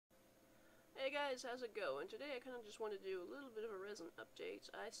Hey guys, how's it going? Today I kind of just want to do a little bit of a resin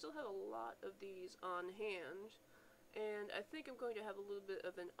update. I still have a lot of these on hand, and I think I'm going to have a little bit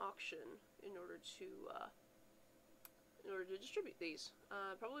of an auction in order to distribute these.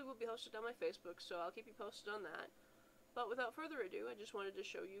 Probably will be hosted on my Facebook, so I'll keep you posted on that. But without further ado, I just wanted to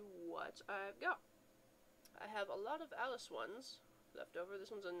show you what I've got. I have a lot of Alice ones left over.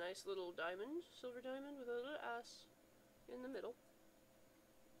 This one's a nice little diamond, silver diamond, with a little Alice in the middle.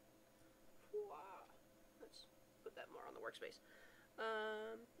 Let's put that more on the workspace.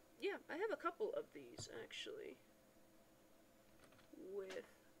 Yeah, I have a couple of these, actually.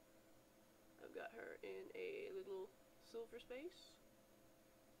 I've got her in a little silver space.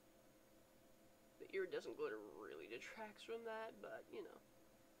 The iridescent glitter really detracts from that, but, you know.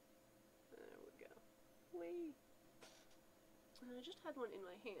 There we go. Whee! And I just had one in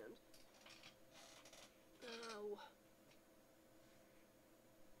my hand. Oh.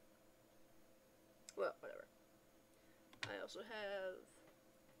 Well, whatever. I also have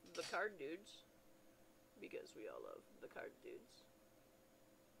the card dudes, because we all love the card dudes,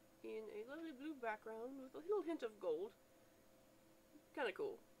 in a lovely blue background with a little hint of gold. Kind of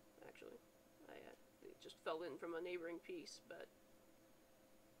cool, actually. It just fell in from a neighboring piece, but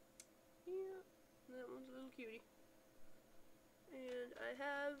yeah, that one's a little cutie. And I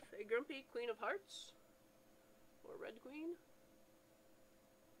have a grumpy Queen of Hearts, or Red Queen.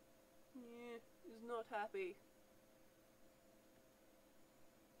 Yeah, is not happy.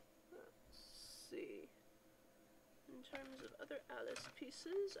 Let's see. In terms of other Alice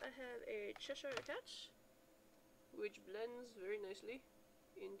pieces, I have a Cheshire Cat, which blends very nicely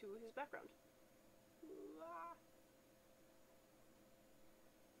into his background.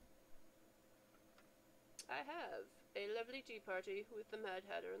 I have a lovely tea party with the Mad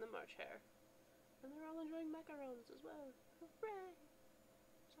Hatter and the March Hare. And they're all enjoying macarons as well. Hooray!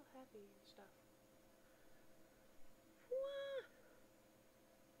 So happy and stuff.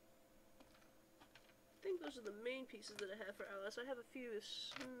 I think those are the main pieces that I have for Alice. I have a few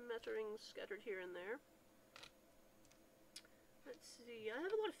smatterings scattered here and there. Let's see, I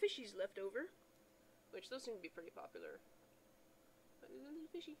have a lot of fishies left over, which those seem to be pretty popular. But a little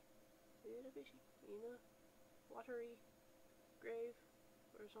fishy, you know, watery grave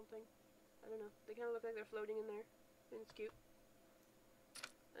or something. I don't know. They kind of look like they're floating in there, and it's cute.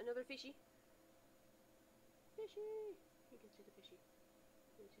 Another fishy. Fishy! You can see the fishy.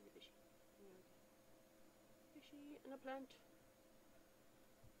 You can see the fishy. Fishy and a plant.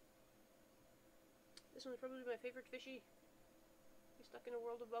 This one's probably my favorite fishy. He's stuck in a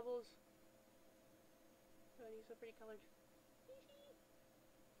world of bubbles. But he's so pretty colored.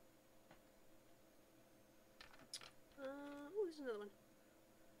 Oh, there's another one.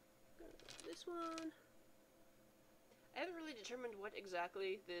 Got this one. I haven't really determined what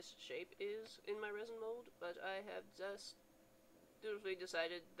exactly this shape is in my resin mold, but I have just dutifully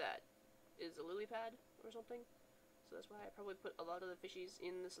decided that is a lily pad or something. So that's why I probably put a lot of the fishies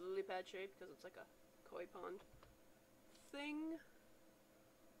in this lily pad shape, because it's like a koi pond thing,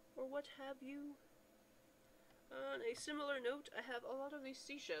 or what have you. On a similar note, I have a lot of these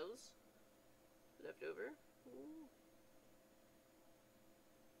seashells left over. Ooh.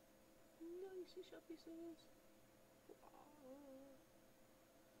 Nice seashell pieces. Wow.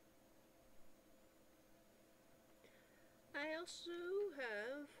 I also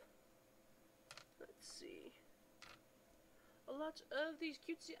have, let's see, a lot of these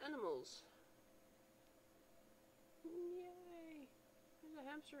cutesy animals. Yay! There's a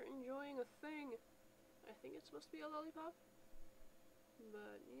hamster enjoying a thing. I think it's supposed to be a lollipop.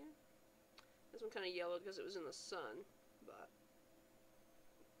 But, yeah. This one kind of yellowed because it was in the sun. But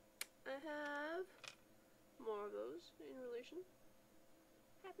I have more of those in relation.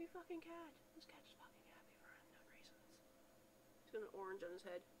 Happy fucking cat. This cat is fucking happy for unknown reasons. He's got an orange on his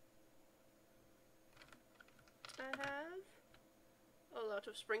head. I have a lot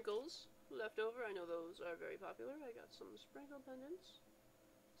of sprinkles left over. I know those are very popular. I got some sprinkle pendants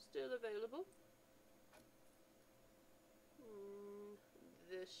still available.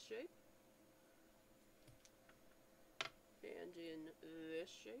 This shape. And in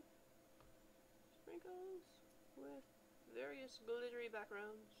this shape. Sprinkles with various glittery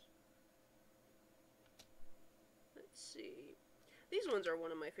backgrounds. Let's see. These ones are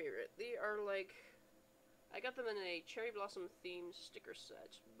one of my favorite. They are like, I got them in a cherry blossom themed sticker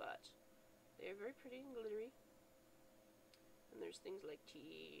set, but they are very pretty and glittery. And there's things like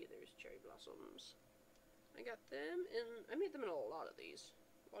tea, there's cherry blossoms. I got them in, I made them in a lot of these.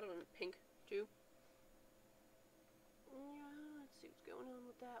 A lot of them in pink, too. Yeah, let's see what's going on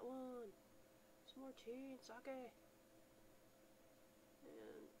with that one. Some more tea and sake.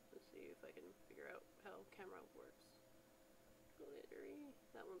 And let's See if I can figure out how camera works. Glittery.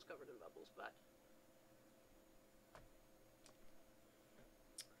 That one's covered in bubbles, but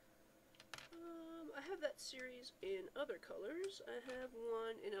I have that series in other colors. I have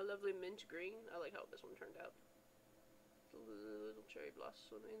one in a lovely mint green. I like how this one turned out. The little cherry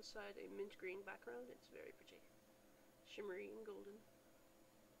blossom on the inside, a mint green background. It's very pretty. Shimmery and golden.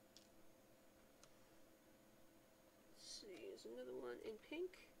 Let's see, there's another one in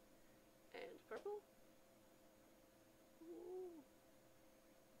pink and purple. Ooh.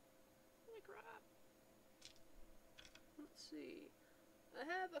 Holy crap. Let's see. I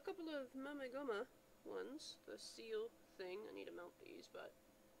have a couple of Mamegoma ones, the seal thing. I need to mount these, but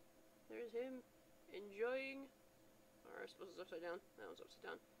there's him enjoying, or I suppose it's upside down. That one's upside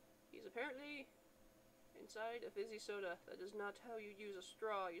down. He's apparently inside a fizzy soda. That is not how you use a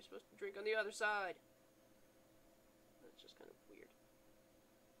straw. You're supposed to drink on the other side. That's just kind of weird.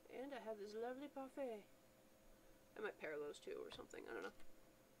 And I have this lovely parfait. I might pair those two or something. I don't know.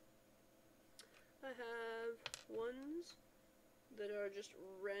 I have ones that are just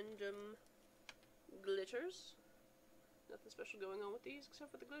random glitters. Nothing special going on with these, except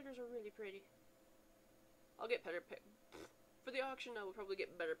for the glitters are really pretty. I'll get better for the auction. I will probably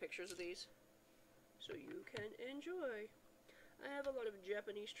get better pictures of these, so you can enjoy. I have a lot of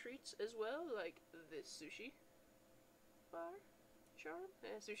Japanese treats as well, like this sushi bar charm.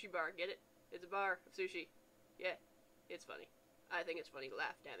 Sushi bar, get it? It's a bar of sushi. Yeah, it's funny. I think it's funny.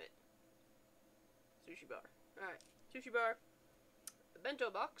 Laugh, damn it. Sushi bar. Alright, sushi bar.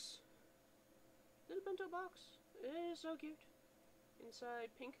 Bento box. Little bento box. It is so cute. Inside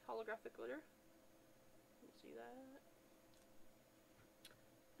pink holographic glitter. You can see that.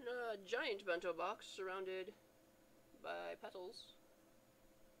 And a giant bento box surrounded by petals.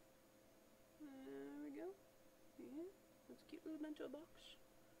 There we go. Yeah, that's a cute little bento box.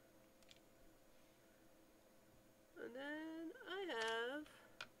 And then I have,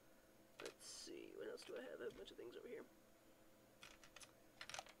 let's see, what else do I have? I have a bunch of things over here.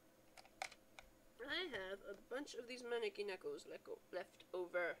 I have a bunch of these manekinekos left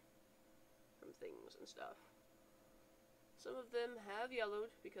over from things and stuff. Some of them have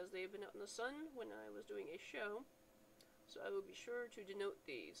yellowed because they have been out in the sun when I was doing a show, so I will be sure to denote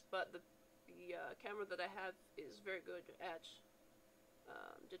these. But the camera that I have is very good at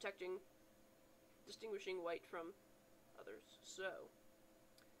distinguishing white from others, so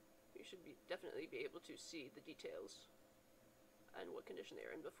you should definitely be able to see the details and what condition they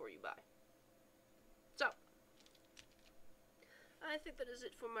are in before you buy. So, I think that is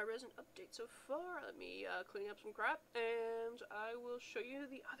it for my resin update so far. Let me clean up some crap, and I will show you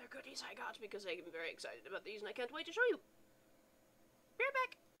the other goodies I got, because I'm very excited about these, and I can't wait to show you. Be right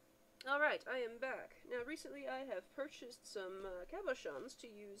back! Alright, I am back. Now, recently I have purchased some cabochons to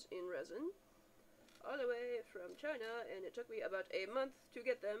use in resin, all the way from China, and it took me about a month to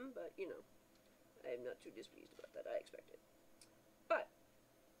get them, but, you know, I am not too displeased about that. I expected. But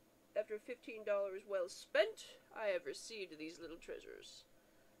after $15 well spent, I have received these little treasures.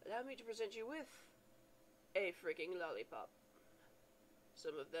 Allow me to present you with a freaking lollipop.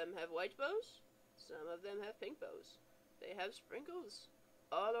 Some of them have white bows, some of them have pink bows. They have sprinkles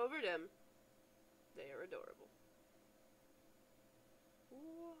all over them. They are adorable.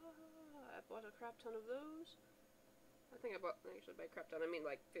 Wow, I bought a crap ton of those. Actually by crap ton, I mean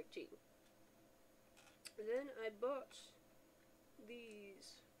like 15. And then I bought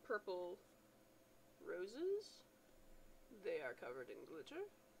these purple roses. They are covered in glitter.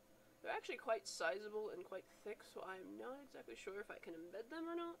 They're actually quite sizable and quite thick, so I'm not exactly sure if I can embed them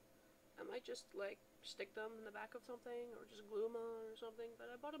or not. I might just like stick them in the back of something or just glue them on or something, but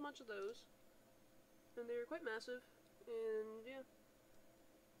I bought a bunch of those and they're quite massive, and yeah.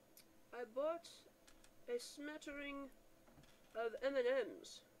 I bought a smattering of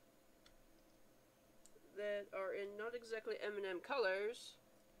M&Ms that are in not exactly M&M colors,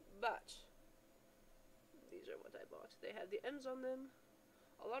 but these are what I bought. They have the M's on them.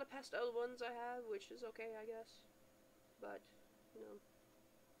 A lot of pastel ones I have, which is okay, I guess. But, you know.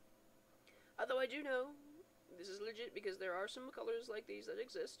 Although I do know this is legit, because there are some colors like these that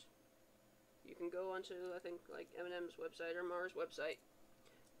exist. You can go onto, I think, like M&M's website or Mars website,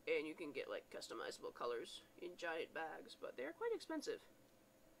 and you can get like customizable colors in giant bags, but they're quite expensive.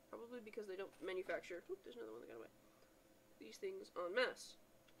 Probably because they don't manufacture, oop, there's another one that got away, these things en masse.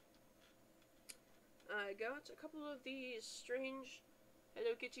 I got a couple of these strange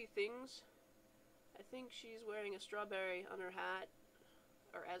Hello Kitty things. I think she's wearing a strawberry on her hat,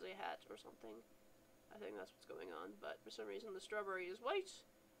 or as a hat or something. I think that's what's going on, but for some reason the strawberry is white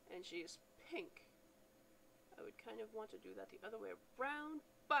and she is pink. I would kind of want to do that the other way around,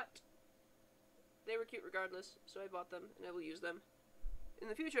 but they were cute regardless, so I bought them, and I will use them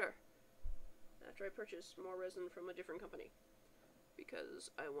in the future, after I purchase more resin from a different company, because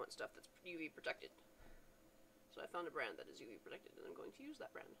I want stuff that's UV protected. So I found a brand that is UV protected, and I'm going to use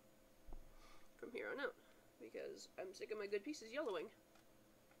that brand from here on out, because I'm sick of my good pieces yellowing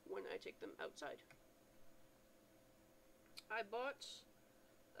when I take them outside. I bought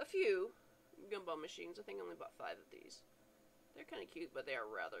a few gumball machines. I think I only bought 5 of these. They're kind of cute, but they are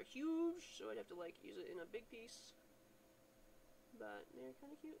rather huge, so I'd have to, like, use it in a big piece. But they're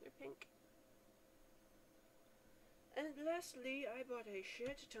kind of cute. They're pink. And lastly, I bought a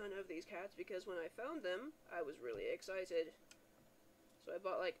shit ton of these cats because when I found them, I was really excited. So I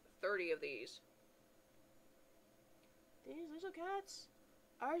bought like 30 of these. These little cats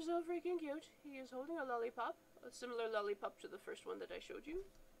are so freaking cute. He is holding a lollipop, a similar lollipop to the first one that I showed you.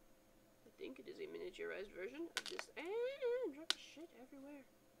 I think it is a miniaturized version of this. And drop shit everywhere.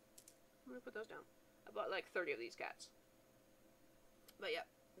 I'm gonna put those down. I bought like 30 of these cats. But yeah,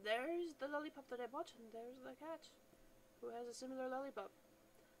 there's the lollipop that I bought, and there's the cat who has a similar lollipop.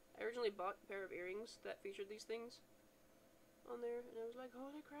 I originally bought a pair of earrings that featured these things on there, and I was like,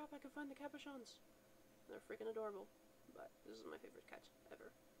 holy crap, I can find the cabochons. They're freaking adorable. But this is my favorite cat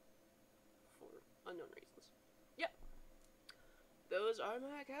ever. For unknown reasons. Yep. Those are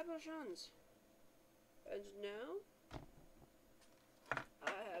my cabochons. And now,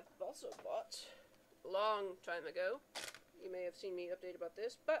 I have also bought, a long time ago, you may have seen me update about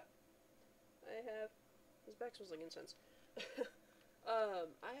this, but I have, this bag smells like incense.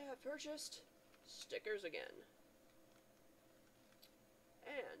 I have purchased stickers again.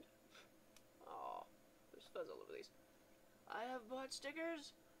 And, oh, there's fuzz all over these. I have bought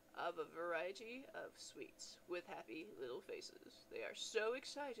stickers of a variety of sweets with happy little faces. They are so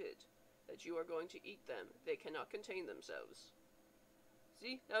excited that you are going to eat them. They cannot contain themselves.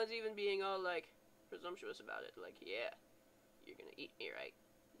 See? I was even being all, like, presumptuous about it. Like, yeah, you're gonna eat me, right?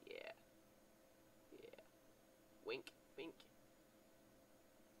 Yeah. Yeah. Wink, wink.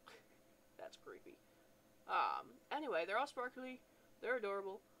 That's creepy. Anyway, they're all sparkly. They're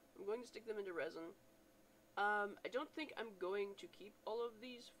adorable. I'm going to stick them into resin. I don't think I'm going to keep all of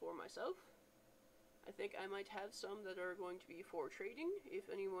these for myself. I think I might have some that are going to be for trading, if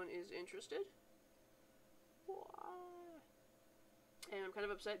anyone is interested. And I'm kind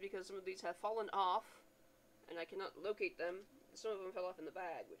of upset because some of these have fallen off, and I cannot locate them. Some of them fell off in the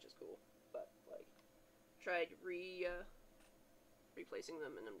bag, which is cool. But, like, tried replacing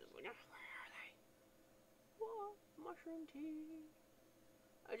them, and I'm just like, where are they? Whoa, mushroom tea.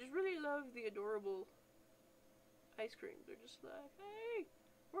 I just really love the adorable ice cream. They're just like, hey,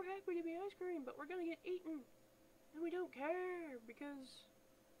 we're happy to be ice cream, but we're gonna get eaten. And we don't care, because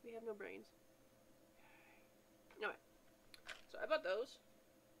we have no brains. Anyway, so I bought those.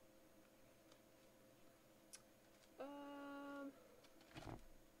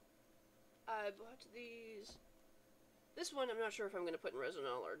 I bought these. This one I'm not sure if I'm going to put in resin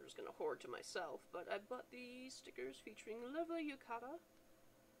or just going to hoard to myself, but I bought these stickers featuring lovely yukata,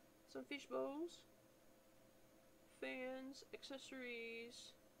 some fish bowls, fans,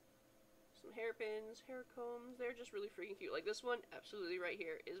 accessories, some hairpins, hair combs. They're just really freaking cute. Like this one, absolutely right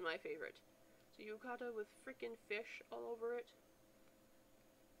here, is my favorite. It's a yukata with freaking fish all over it.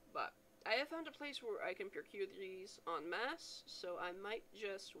 But I have found a place where I can procure these en masse, so I might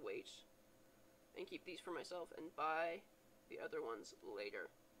just wait and keep these for myself and buy the other ones later.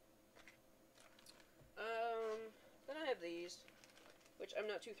 Then I have these, which I'm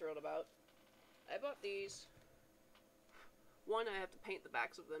not too thrilled about. I bought these. One, I have to paint the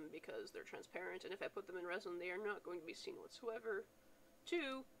backs of them because they're transparent, and if I put them in resin, they are not going to be seen whatsoever.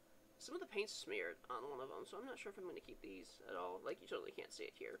 Two, some of the paint's smeared on one of them, so I'm not sure if I'm going to keep these at all. Like, you totally can't see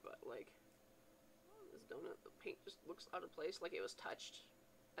it here, but, like, this donut, the paint just looks out of place, like it was touched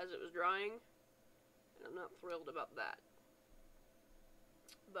as it was drying. And I'm not thrilled about that.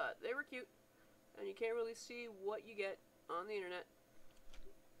 But they were cute, and you can't really see what you get on the internet.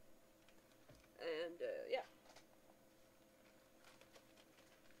 And, yeah.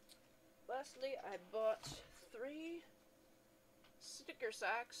 Lastly, I bought 3 sticker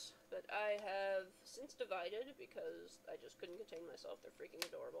sacks that I have since divided because I just couldn't contain myself. They're freaking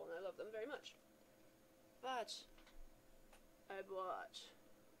adorable, and I love them very much. But I bought...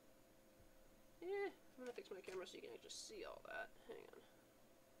 I'm gonna fix my camera so you can just see all that. Hang on.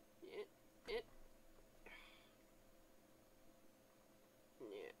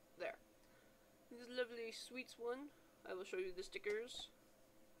 Yeah, there. This lovely sweets one. I will show you the stickers.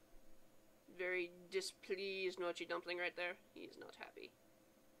 Very displeased Nochi Dumpling right there. He is not happy.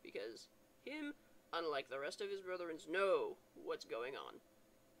 Because him, unlike the rest of his brethren, know what's going on.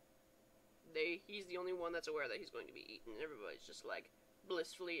 he's the only one that's aware that he's going to be eaten. Everybody's just like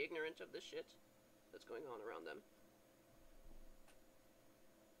blissfully ignorant of the shit that's going on around them.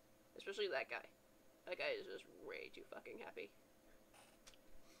 Especially that guy. That guy is just way too fucking happy.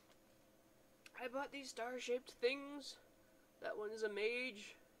 I bought these star-shaped things. That one is a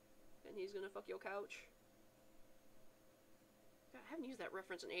mage, and he's gonna fuck your couch. God, I haven't used that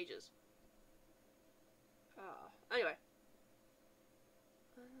reference in ages. Anyway.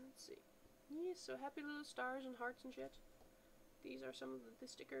 Let's see. Yeah, so happy little stars and hearts and shit. These are some of the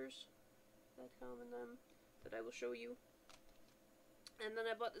stickers that come in them that I will show you. And then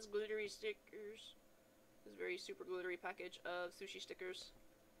I bought this glittery stickers. This very super glittery package of sushi stickers.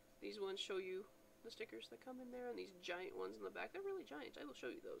 These ones show you the stickers that come in there, and these giant ones in the back. They're really giant. I will show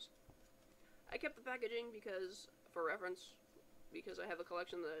you those. I kept the packaging because, for reference, because I have a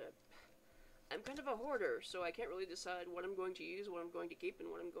collection that I'm kind of a hoarder, so I can't really decide what I'm going to use, what I'm going to keep, and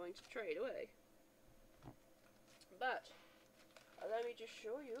what I'm going to trade away. But let me just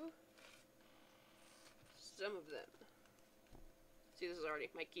show you some of them. See, this is already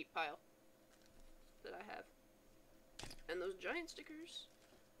my keep pile that I have. And those giant stickers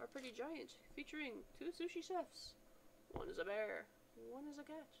are pretty giant, featuring 2 sushi chefs. One is a bear, one is a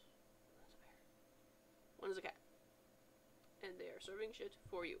cat. One is a cat. And they are serving shit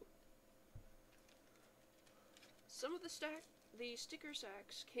for you. Some of the sticker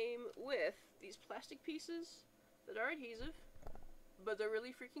sacks came with these plastic pieces that are adhesive, but they're really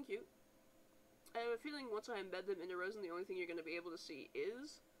freaking cute. I have a feeling once I embed them into resin, the only thing you're going to be able to see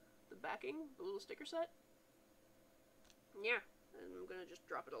is the backing, the little sticker set. Yeah, and I'm going to just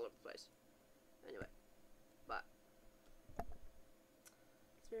drop it all over the place. Anyway, but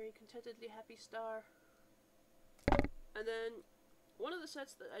it's very contentedly happy star. And then one of the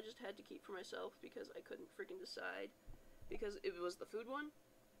sets that I just had to keep for myself because I couldn't freaking decide, because it was the food one,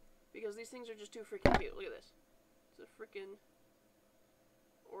 because these things are just too freaking cute. Look at this. It's a freaking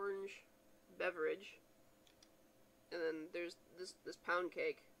orange beverage, and then there's this pound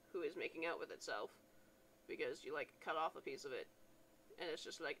cake who is making out with itself because you like cut off a piece of it, and it's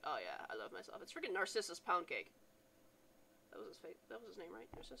just like, oh yeah, I love myself. It's freaking Narcissus pound cake. That was his name, right?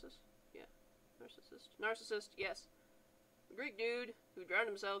 Narcissus? Yeah. Narcissist, yes. A Greek dude who drowned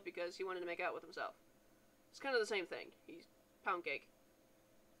himself because he wanted to make out with himself. It's kind of the same thing. He's pound cake.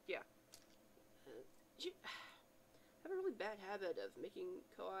 Yeah. I have a really bad habit of making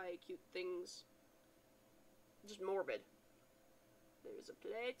kawaii cute things just morbid. There's a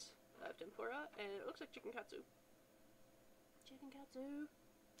plate of tempura, and it looks like chicken katsu. Chicken katsu.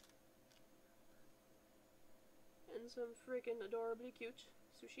 And some freaking adorably cute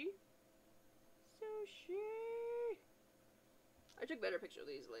sushi. Sushi! I took better pictures of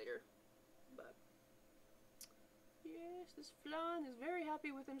these later, but yes, this flan is very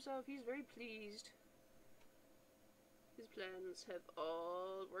happy with himself. He's very pleased. His plans have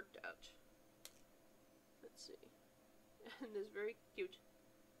all worked out. Let's see. And this very cute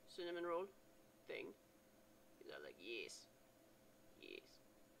cinnamon roll thing. He's all like, yes. Yes.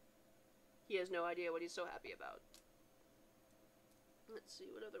 He has no idea what he's so happy about. Let's see,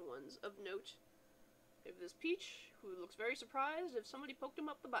 what other ones of note? We have this peach, who looks very surprised if somebody poked him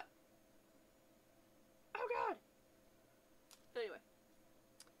up the butt. Oh god! Anyway.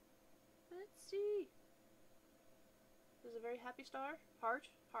 Let's see. There's a very happy star. Heart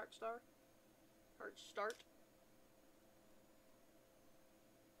star. Heart start.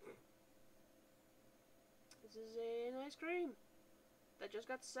 This is an ice cream that just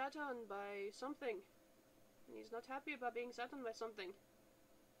got sat on by something. And he's not happy about being sat on by something.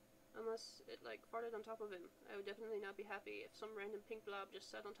 Unless it, like, farted on top of him. I would definitely not be happy if some random pink blob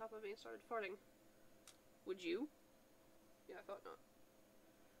just sat on top of me and started farting. Would you? Yeah, I thought not.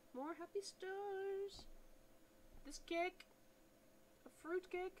 More happy stars. This cake. A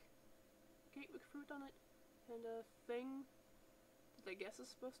fruit cake. Cake with fruit on it. And a thing that I guess is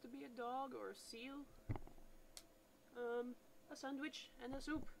supposed to be a dog or a seal. A sandwich and a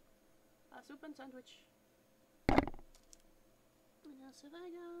soup. A soup and sandwich. What else have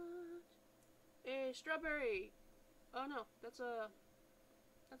I got? A strawberry. Oh no, that's a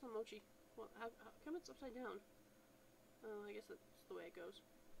mochi. Well, how come it's upside down? Oh, I guess that's the way it goes.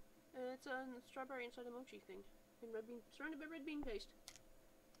 It's a strawberry inside a mochi thing. In red bean, surrounded by red bean paste.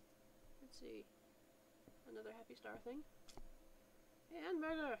 Let's see. Another happy star thing.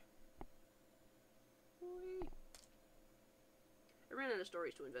 Hamburger. Whee. I ran out of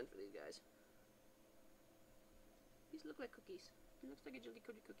stories to invent for these guys. These look like cookies. It looks like a jelly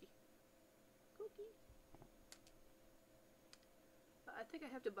cookie. Cookie. I think I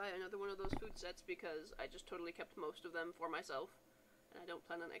have to buy another one of those food sets because I just totally kept most of them for myself. and I don't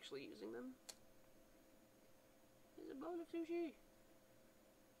plan on actually using them. There's a bowl of sushi.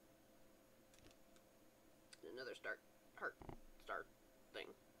 And another heart star thing.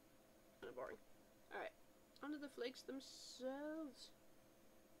 Kind of boring. Alright, onto the flakes themselves.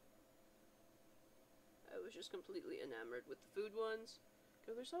 I was just completely enamored with the food ones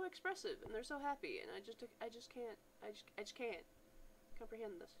because they're so expressive and they're so happy, and I just can't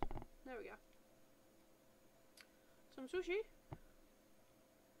comprehend this. There we go. Some sushi.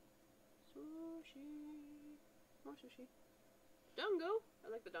 Sushi. More sushi. Dango.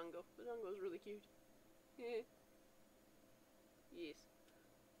 I like the dango. The dango is really cute. Yeah. Yes.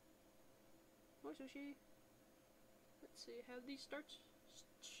 More sushi. Let's see how these starts.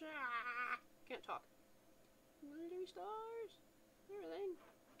 Can't talk. Glittery stars. Everything.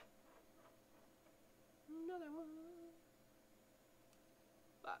 Another one.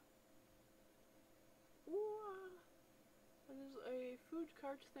 But. Wow. That is a food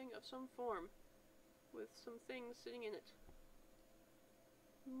cart thing of some form. With some things sitting in it.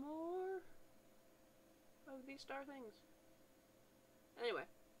 More of these star things. Anyway.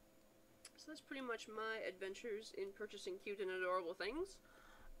 So that's pretty much my adventures in purchasing cute and adorable things.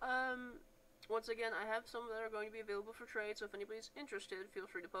 Once again, I have some that are going to be available for trade, so if anybody's interested, feel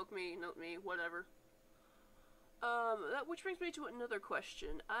free to poke me, note me, whatever. Which brings me to another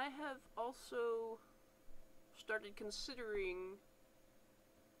question. I have also started considering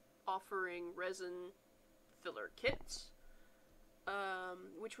offering resin filler kits,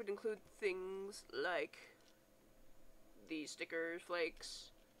 which would include things like these stickers,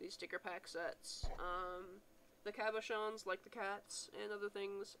 flakes, these sticker pack sets, the cabochons like the cats and other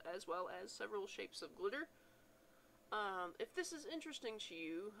things, as well as several shapes of glitter. If this is interesting to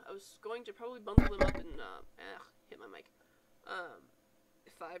you, I was going to probably bundle them up in, hit my mic,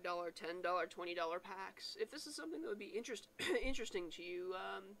 $5, $10, $20 packs. If this is something that would be interesting to you,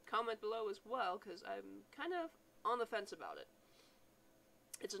 comment below as well, because I'm kind of on the fence about it.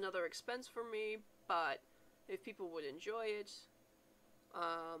 It's another expense for me, but if people would enjoy it,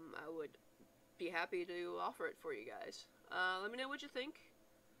 I would be happy to offer it for you guys. Let me know what you think.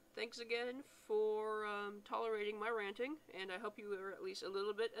 Thanks again for tolerating my ranting, and I hope you were at least a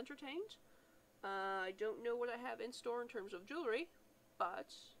little bit entertained. I don't know what I have in store in terms of jewelry,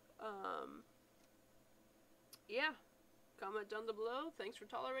 but yeah, comment down below. Thanks for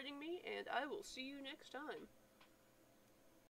tolerating me, and I will see you next time.